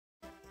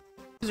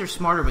Are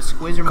smarter, but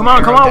squids are more Come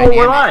on, aerodynamic.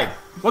 we're live.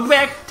 Welcome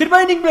back to the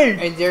Binding Blade.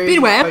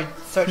 Speedway.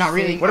 Not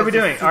really. What are we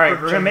doing? Alright,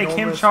 we're gonna make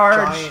him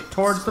charge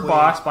towards the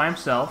boss by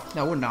himself.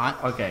 No, we're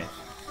not. Okay.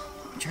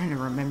 I'm trying to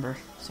remember.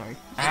 Sorry.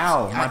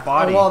 Ow, my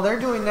body. Oh, while they're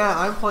doing that,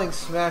 I'm playing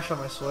Smash on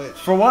my Switch.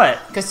 For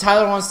what? Because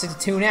Tyler wants to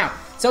tune out.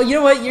 So, you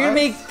know what? You're gonna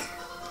make...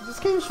 This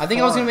game's I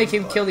think I was gonna make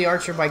him kill the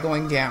archer by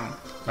going down.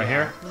 Right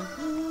here?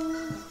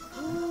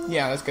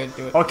 Yeah, that's good.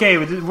 Do it. Okay,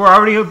 we're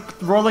already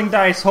rolling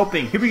dice,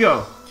 hoping. Here we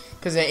go.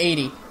 Because at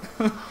 80.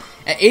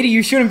 At 80,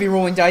 you shouldn't be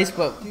rolling dice,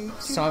 but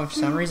for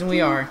some reason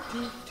we are.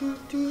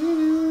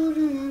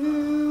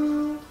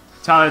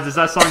 Tyler, does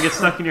that song get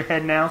stuck in your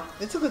head now?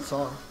 It's a good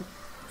song.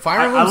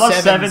 Fire Emblem I love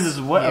Sevens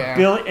Sevens. What yeah. a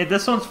billion.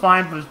 This one's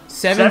fine, but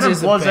Sevens Seven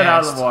is blows the it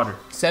out best. of the water.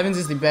 Sevens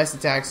is the best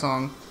attack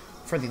song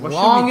for the What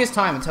longest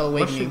time until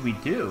What awakening. should we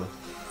do?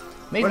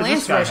 Make What does Lance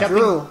this guy Rush up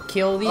have? and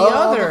kill the all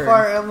other the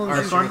Fire Emblems.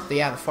 archer. This one?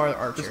 Yeah, the far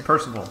archer. Just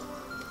Percival.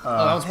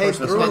 Oh, that was Hey,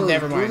 personal.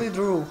 Never mind.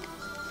 Drew.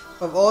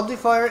 Of all the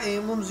Fire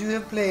Emblems you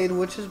have played,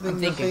 which has been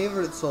I'm your thinking.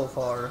 favorite so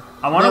far?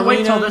 I want to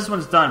wait till Lilina. this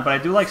one's done, but I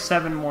do like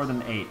 7 more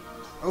than 8.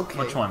 Okay.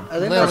 Which one? I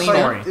think Lilina. that's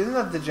Story. isn't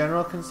that the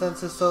general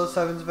consensus? So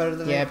 7's better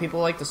than 8. Yeah,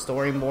 people like the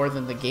story more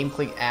than the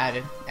gameplay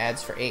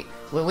ads for 8.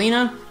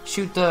 Lilina,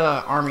 shoot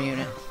the armor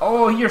unit.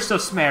 Oh, you're so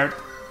smart.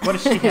 What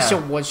does she have?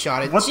 She'll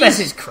one-shot it. What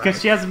Jesus Because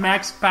Christ. she has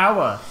max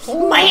power.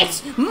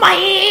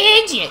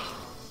 My idiot!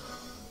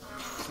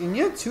 And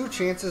you had 2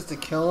 chances to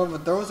kill him,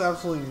 but there was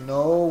absolutely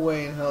no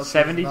way in hell she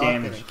 70 was not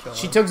damage. gonna kill him.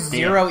 She took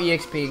 0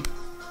 EXP.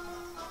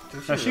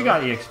 Did No, she really?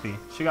 got EXP.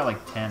 She got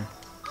like 10.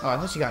 Oh, I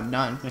thought she got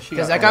none. Yeah, she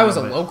Because got that guy a was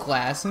a little low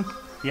class.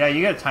 Yeah,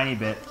 you got a tiny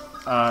bit.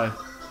 I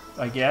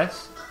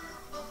guess.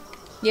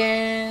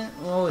 Yeah,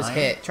 what was Iron?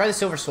 hit? Try the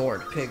silver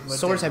sword. Pig, what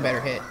Swords did- have better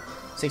hit.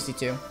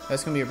 62.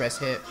 That's gonna be your best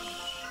hit.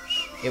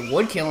 It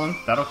would kill him.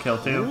 That'll kill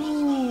too.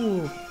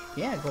 Ooh.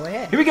 Yeah, go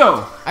ahead. Here we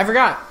go. I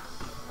forgot.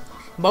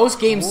 Most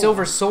games,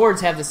 silver swords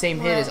have the same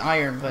hit as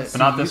iron, but But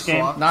not this You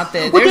game. swap. not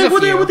the. There's a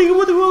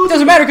few.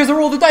 Doesn't matter because I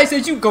roll the dice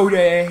as you go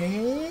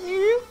down.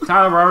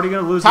 Tyler, we're already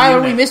gonna lose. Tyler,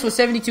 the we unit. missed with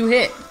 72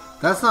 hit.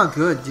 That's not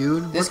good,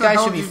 dude. This What the guy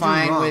hell should did be you do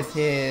fine wrong? with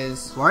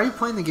his. Why are you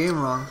playing the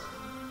game wrong?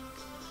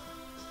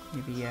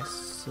 Maybe yes,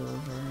 silver.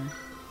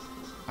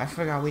 I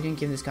forgot we didn't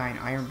give this guy an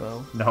iron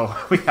bow. No,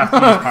 we have to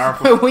use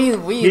powerful. we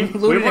We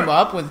looted him were-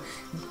 up with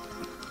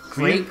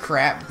great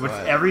crap. With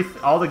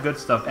but all the good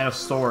stuff and a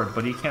sword,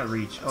 but he can't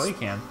reach. Oh, he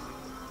can.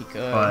 he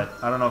could. But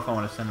I don't know if I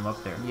want to send him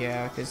up there.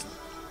 Yeah, because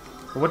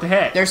But what the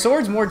heck? their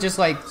sword's more just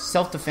like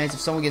self-defense. If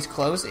someone gets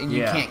close and you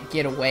Yeah. can't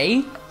get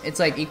away, it's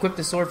like equip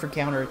the sword for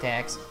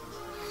counterattacks.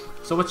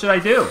 So what should I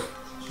do?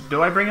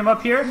 Do I bring him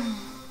up here?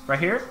 Right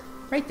here?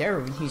 Right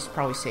there, he's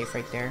probably safe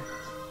right there.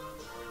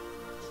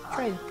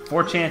 Try.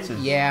 4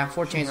 chances. Yeah,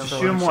 4 chances for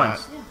Shoot him one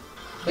once. shot.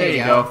 There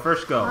you go.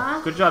 First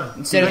go. Good job.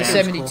 Instead of Dan.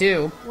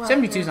 72. Well,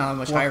 72 is not that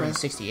much Well, higher than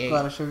thanks. 68.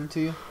 Glad I showed it to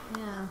you.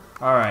 Yeah.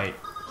 All right.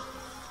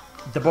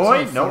 The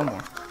boy? So, 4 No.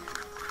 more.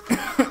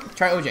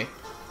 Try OJ.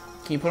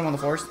 Can you put him on the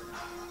forest?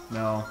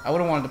 No. I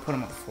would have wanted to put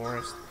him on the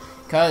forest.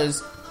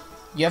 Because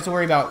you have to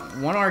worry about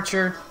one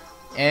archer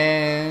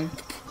and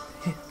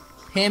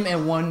him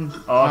and one...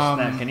 Oh,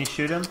 snap. Can he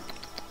shoot him?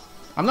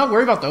 I'm not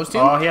worried about those two.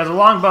 Oh, he has a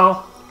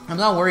longbow. I'm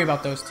not worried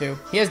about those two.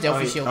 He has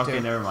Delphi Oh, Shield okay,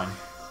 too. never mind.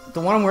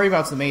 The one I'm worried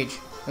about is the mage.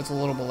 That's a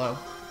little below.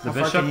 The How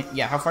far bishop? can you,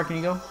 yeah, how far can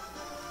you go?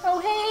 Oh,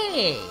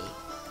 hey!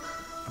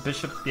 The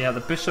bishop, yeah, the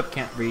bishop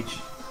can't reach.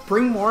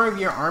 Bring more of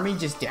your army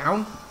just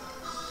down,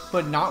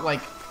 but not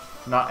like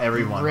Not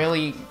everyone.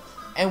 really.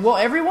 And well,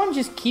 everyone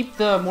just keep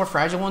the more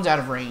fragile ones out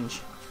of range.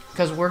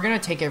 Because we're going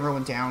to take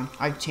everyone down.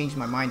 I changed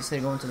my mind. Instead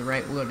of going to the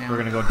right, we'll go down. We're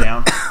gonna go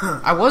down.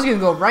 I was going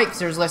to go right because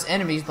there's less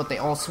enemies, but they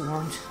all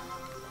swarmed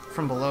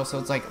from below. So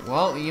it's like,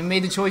 well, you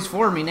made the choice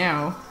for me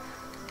now.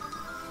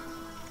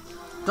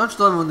 Don't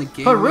you love when the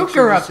game But makes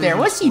your Rutger up there, decisions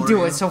what's he for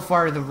doing you? so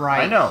far to the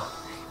right? I know.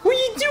 What are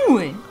you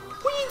doing?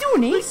 What are you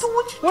doing, Ace?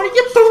 What are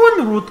you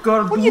doing,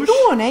 Rutger? What are you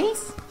doing,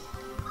 Ace?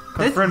 Our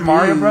That's friend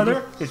Mario rude.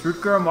 brother? Is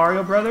Rutger a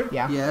Mario brother?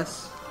 Yeah.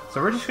 Yes.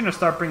 So we're just gonna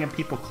start bringing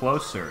people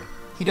closer.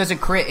 He does a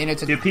crit, and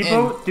it's a... Do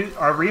people,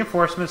 are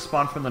reinforcements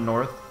spawn from the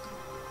north?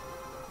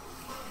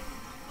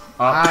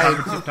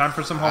 Time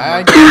for some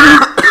homework.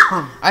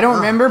 I don't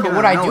remember, but came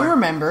what out I of do nowhere.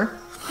 remember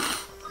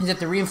is that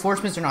the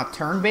reinforcements are not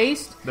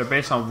turn-based. They're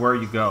based on where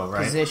you go,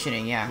 right?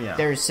 Positioning, yeah. Yeah.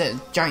 There's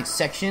giant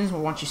sections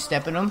where once you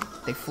step in them,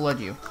 they flood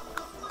you.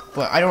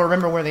 But I don't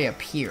remember where they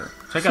appear.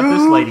 Check out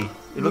this lady.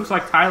 It looks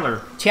like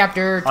Tyler.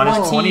 Chapter On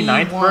his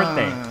 21. 29th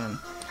birthday.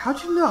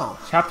 How'd you know?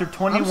 Chapter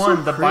 21, so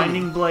The pretty.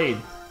 Binding Blade.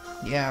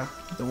 Yeah,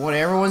 the what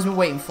everyone's been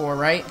waiting for,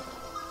 right?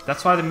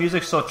 That's why the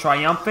music's so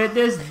triumphant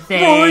this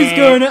day. Boys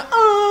gonna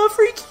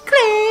freaky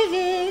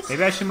crazy.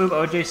 Maybe I should move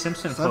O.J.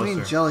 Simpson Stop being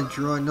closer. jelly,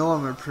 Drew. I know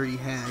I'm a pretty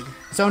hag.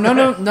 So none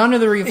of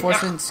the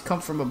reinforcements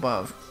come from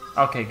above.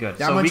 Okay, good.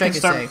 That so much we I can can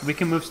start. say. We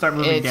can start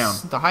moving It's down.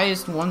 the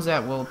highest ones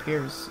that will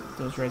appear is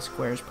those red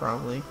squares,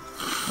 probably.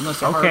 Unless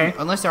they're Okay.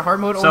 unless they're hard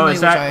mode So only. is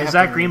which I that have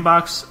that to- green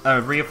box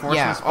reinforcement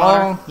Yeah,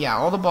 spawner?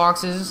 all the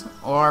boxes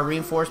are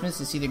reinforcements.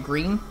 To see the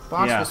green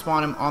box Yeah. will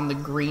spawn them on the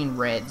green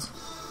reds.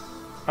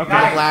 Okay.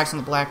 The blacks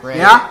and the black reds.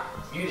 Yeah?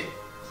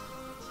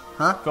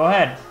 Huh? Go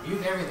ahead.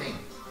 Use everything.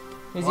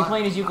 Is he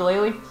playing his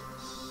ukulele?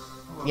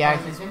 Yeah.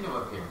 We're playing Nintendo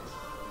up here.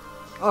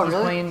 Oh, He's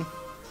really? playing.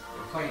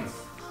 We're playing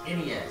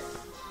NES.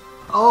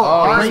 Oh, Oh,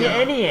 awesome.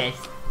 yeah.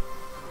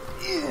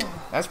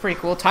 That's pretty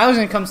cool. Tyler's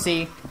gonna come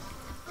see.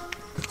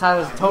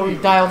 Tyler's totally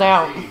dialed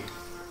out.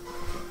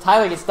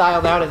 Tyler gets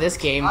dialed out of this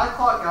game. I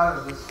clock out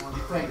of this one.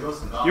 You're playing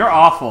Ghosts and Goblins. You're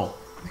awful.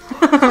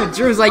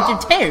 Drew's like, you're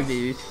terrible,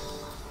 dude.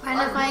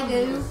 Mind if I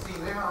go?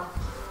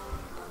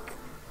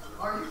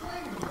 Are you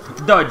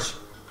playing? Dodge.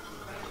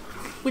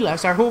 We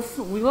lost our whole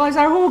We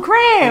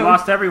crowd.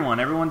 lost everyone.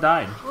 Everyone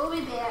died. We'll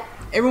be back.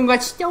 Everyone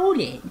got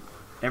stolen.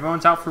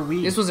 Everyone's out for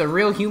weed. This was a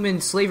real human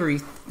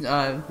slavery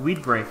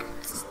Weed break.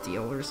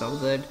 steal or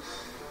something.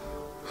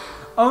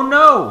 Oh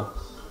no!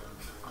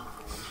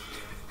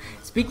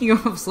 Speaking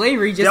of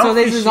slavery, just so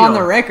Delphi this is on the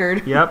shield.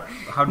 record, Yep.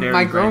 How dare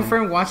my you, Brandon.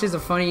 girlfriend watches a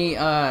funny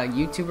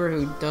YouTuber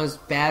who does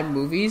bad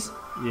movies.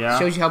 Yeah.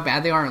 Shows you how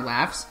bad they are and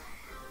laughs.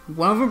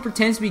 One of them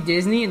pretends to be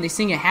Disney and they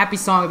sing a happy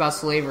song about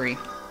slavery.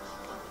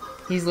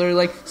 He's literally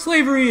like,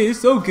 slavery is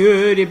so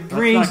good, it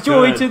brings not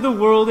joy good. to the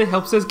world, it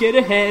helps us get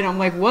ahead. I'm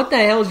like, what the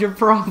hell is your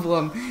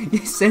problem? You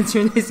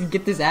censor this and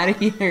get this out of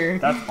here.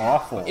 That's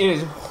awful. It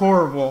is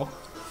horrible.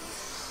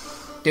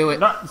 Do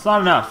it. It's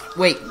not enough.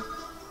 Wait.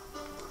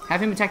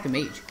 Have him attack the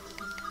mage.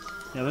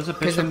 Yeah, there's a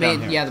Because the bishop down mage,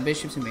 here. yeah, the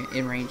bishop's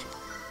in range.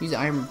 Use the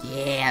iron.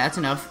 Yeah, that's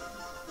enough.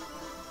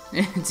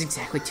 It's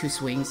exactly 2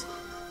 swings.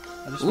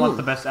 I just Ooh. want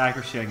the best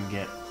accuracy I can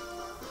get.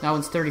 That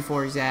one's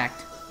 34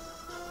 exact.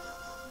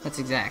 That's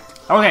exact.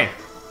 Okay.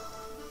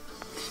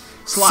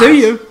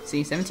 See you.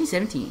 See,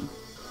 17-17.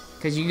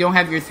 Because you don't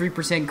have your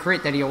 3%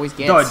 crit that he always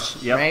gets.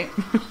 Dodge, yep.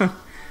 Right?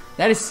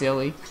 That is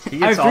silly. He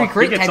I gets have 3 all,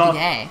 crit he gets type all,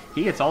 die.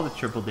 he gets all the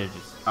triple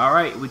digits.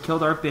 Alright, we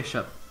killed our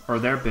bishop. Or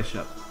their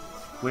bishop.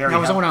 We already That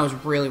was the have- one I was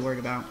really worried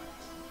about.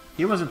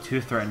 He wasn't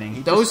too threatening.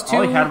 He Those just,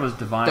 all he two- had was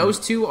divine. Those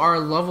 2 are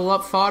level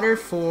up fodder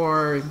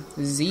for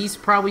Z's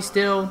probably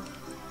still,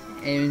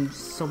 and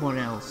someone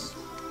else.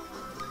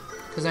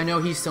 Because I know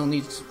he still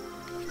needs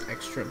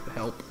extra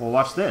help. Well,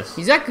 watch this.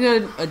 He's got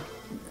good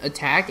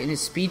attack, and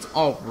his speed's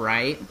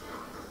alright.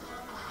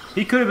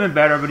 He could have been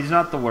better, but he's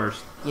not the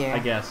worst. Yeah. I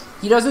guess.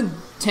 He doesn't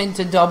tend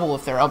to double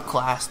if they're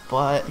upclassed,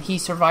 but he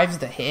survives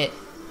the hit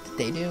that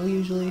they do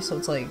usually, so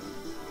it's like,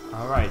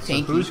 Alright, so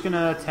Tanky. who's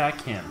gonna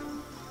attack him?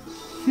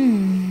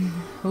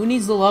 who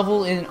needs the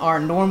level in our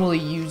normally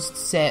used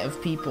set of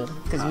people?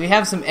 Because we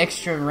have some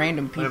extra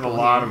random people. We have a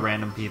lot here. of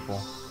random people.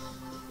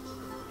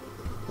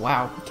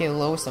 Wow. Okay, the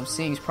lowest I'm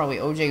seeing is probably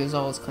OJ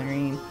Gonzalez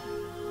Clarine.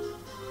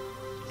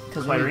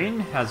 Because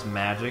Clarine has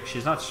magic.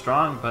 She's not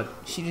strong, but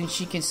she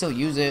can still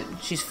use it.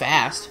 She's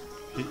fast.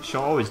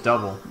 she'll always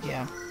double.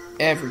 Yeah.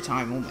 Every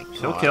time. Oh my god.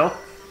 She'll kill.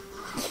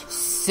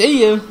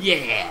 See ya.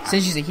 Yeah.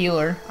 Since she's a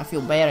healer, I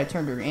feel bad I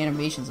turned her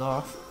animations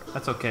off.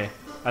 That's okay.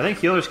 I think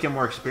healers get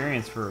more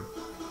experience for...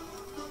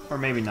 Or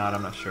maybe not,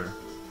 I'm not sure.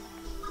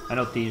 I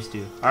know thieves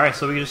do. Alright,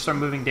 so we can just start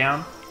moving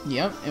down.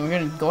 Yep, and we're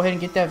gonna go ahead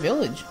and get that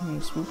village. I'm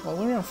gonna swoop all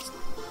around.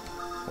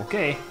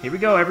 Okay, here we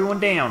go,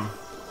 everyone down.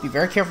 Be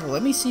very careful.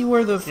 Let me see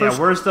where the Yeah, first.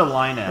 where's the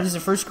line at? Where's the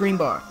first green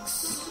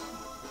box?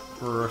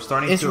 We're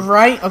starting It's to...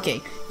 right.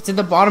 Okay, it's at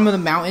the bottom of the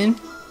mountain.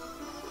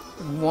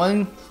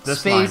 One This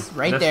space line.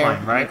 right This there.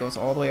 line, right? It goes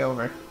all the way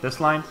over. This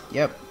line?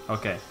 Yep.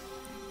 Okay.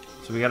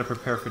 So we gotta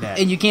prepare for that.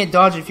 And you can't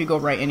dodge it if you go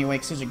right anyway,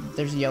 because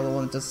there's a yellow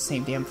one that does the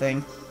same damn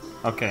thing.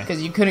 Okay.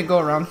 Because you couldn't go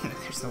around.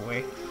 There's no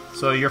way.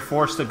 So you're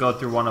forced to go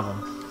through one of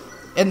them.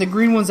 And the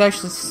green one's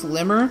actually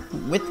slimmer.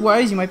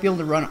 Width-wise, you might be able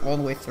to run all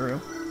the way through.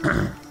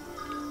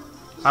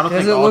 I don't Because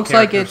think it all looks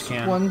like characters it's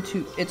can. 1,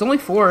 2... It's only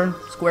 4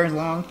 squares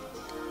long.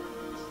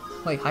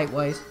 Like,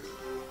 height-wise.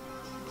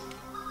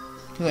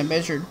 Because I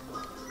measured.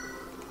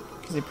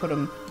 Because they put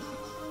them...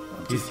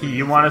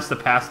 You want us to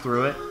pass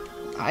through it?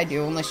 I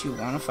do, unless you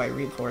want to fight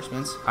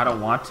reinforcements. I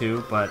don't want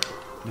to, but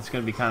it's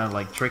gonna be kind of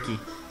like tricky.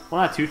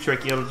 Well, not too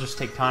tricky. It'll just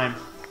take time.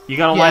 You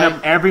gotta line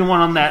up everyone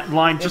on that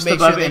line just make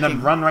above sure it and they then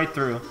can- run right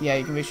through. Yeah,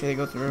 you can make sure they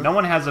go through. No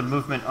one has a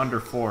movement under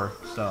 4,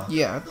 so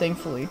Yeah,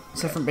 thankfully.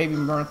 Except for Baby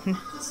Merlin.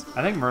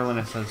 I think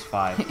Merlin says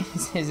 5.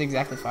 His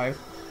exactly 5.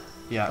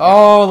 Yeah.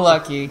 Oh,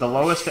 lucky. The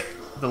lowest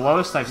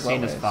I've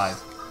seen is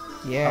Lowest.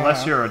 5. Yeah.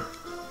 Unless you're a...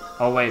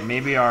 Oh wait,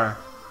 maybe our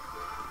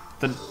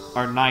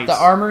knights. The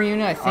armor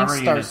unit, I think, Armor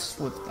starts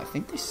with... I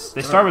think they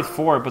start with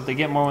 4, but they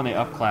get more when they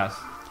up class.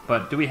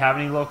 But do we have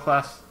any low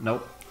class?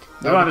 Nope.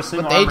 We No, don't have a but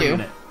single they armor do.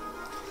 unit.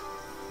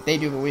 They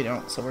do, but we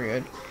don't, so we're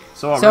good.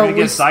 So, So we're gonna we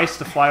get s- Zeiss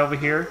to fly over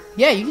here,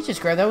 Yeah, you could just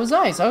grab that with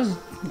ice. I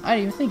didn't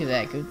even think of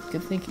that.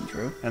 Good thinking,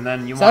 Drew. and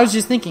then you So I want... was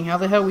just thinking, how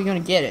the hell are we gonna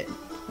get it?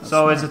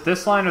 So is it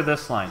this line or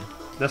this line?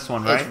 This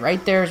one, right? It's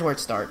right there is where it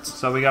starts.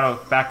 So we gotta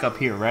back up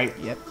here, right?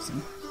 Yep. See?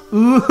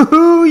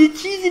 Ooh, you're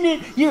cheesing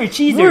it! You're a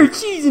cheeser! We're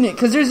cheesing it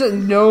because there's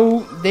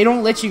they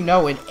don't let you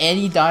know in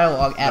any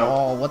dialogue at Nope.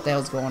 all what the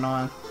hell's going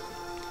on.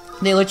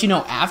 They let you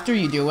know after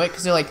you do it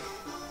because they're like,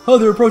 oh,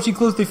 they're approaching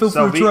close, they fell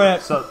for a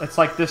trap. So it's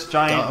like this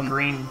giant Dumb.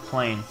 green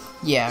plane.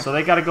 Yeah. So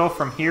they gotta go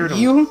from here to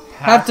you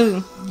past-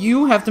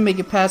 have to make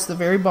it past the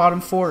very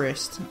bottom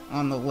forest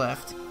on the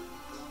left.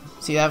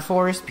 See that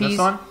forest piece? This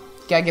one?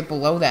 Gotta get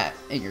below that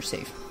and you're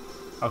safe.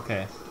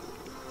 Okay.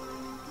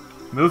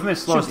 Movement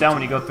slows Should be down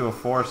when you go through a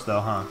forest,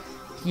 though, huh?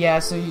 Yeah,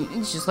 so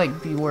it's just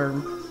like be where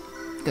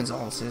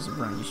Gonzalez is.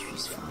 Run,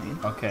 he's fine.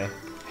 Okay.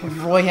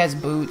 Roy has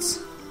boots.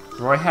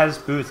 Roy has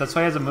boots. That's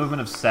why he has a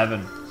movement of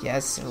 7. Yeah,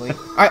 it's silly.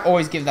 I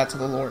always give that to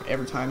the Lord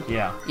every time.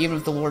 Yeah. Even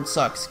if the Lord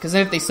sucks. Because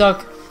if they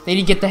suck, they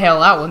need to get the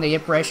hell out when they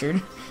get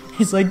pressured.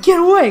 It's like, get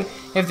away!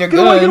 If they're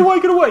good,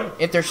 Get away!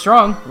 if they're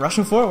strong, rush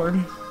them forward.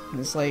 And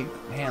it's like,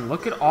 Man,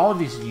 look at all of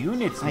these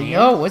units, man. I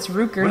know, what's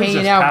Rooker What is hanging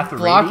this, out, Path of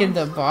blocking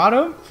Radiance? the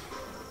bottom?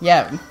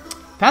 Yeah,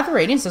 Path of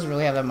Radiance doesn't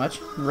really have that much.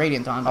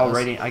 Radiant on does. Oh,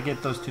 Radiant. I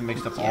get those two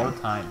mixed up all the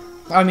time.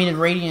 I mean,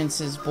 Radiance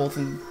is both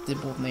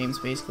names,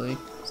 basically.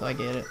 So I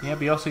get it. Yeah,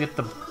 but you also get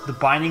the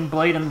Binding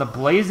Blade and the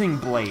Blazing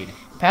Blade.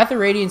 Path of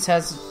Radiance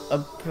has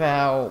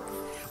about...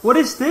 What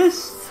is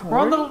this? We're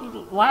on Four?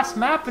 the last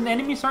map and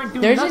enemies aren't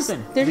doing They're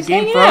nothing. they're Is just the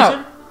game hanging frozen?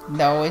 out.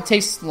 No, it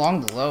takes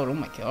long to load. Oh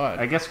my god.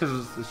 I guess because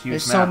it's this huge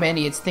There's map. so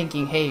many, it's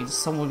thinking, hey,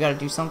 someone got to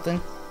do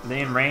something. Are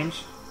they in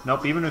range?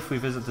 Nope, even if we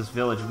visit this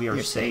village, we are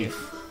You're safe.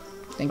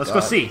 Thank Let's God.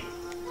 go see.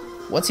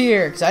 What's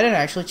here? Because I didn't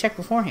actually check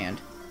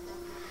beforehand.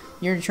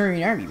 You're in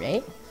the army,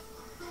 right?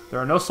 There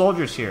are no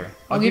soldiers here.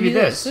 I'll give you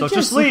this. So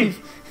just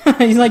leave. leave.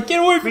 He's like,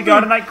 get away from We me.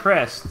 got a Night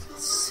Crest.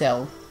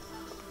 Sell.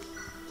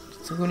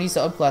 So who needs to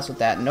upclass with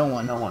that? No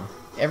one. No one.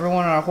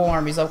 Everyone in our whole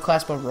army is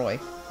upclassed but Roy.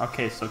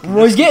 Okay, so... can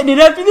Roy's this- getting it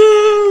after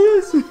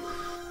this!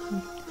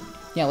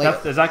 Yeah,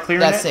 like, Is that clear?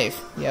 that's safe.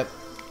 Yep.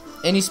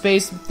 Any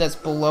space that's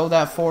below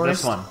that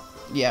forest... This one.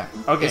 Yeah,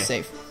 Okay. it's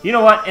safe. You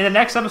know what? In the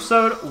next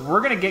episode, we're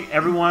gonna get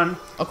everyone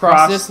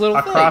Across this little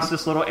across thing.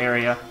 this little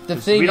area. The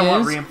 'cause thing we don't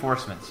want is-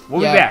 reinforcements.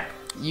 We'll Yeah. be back.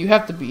 You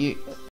have to be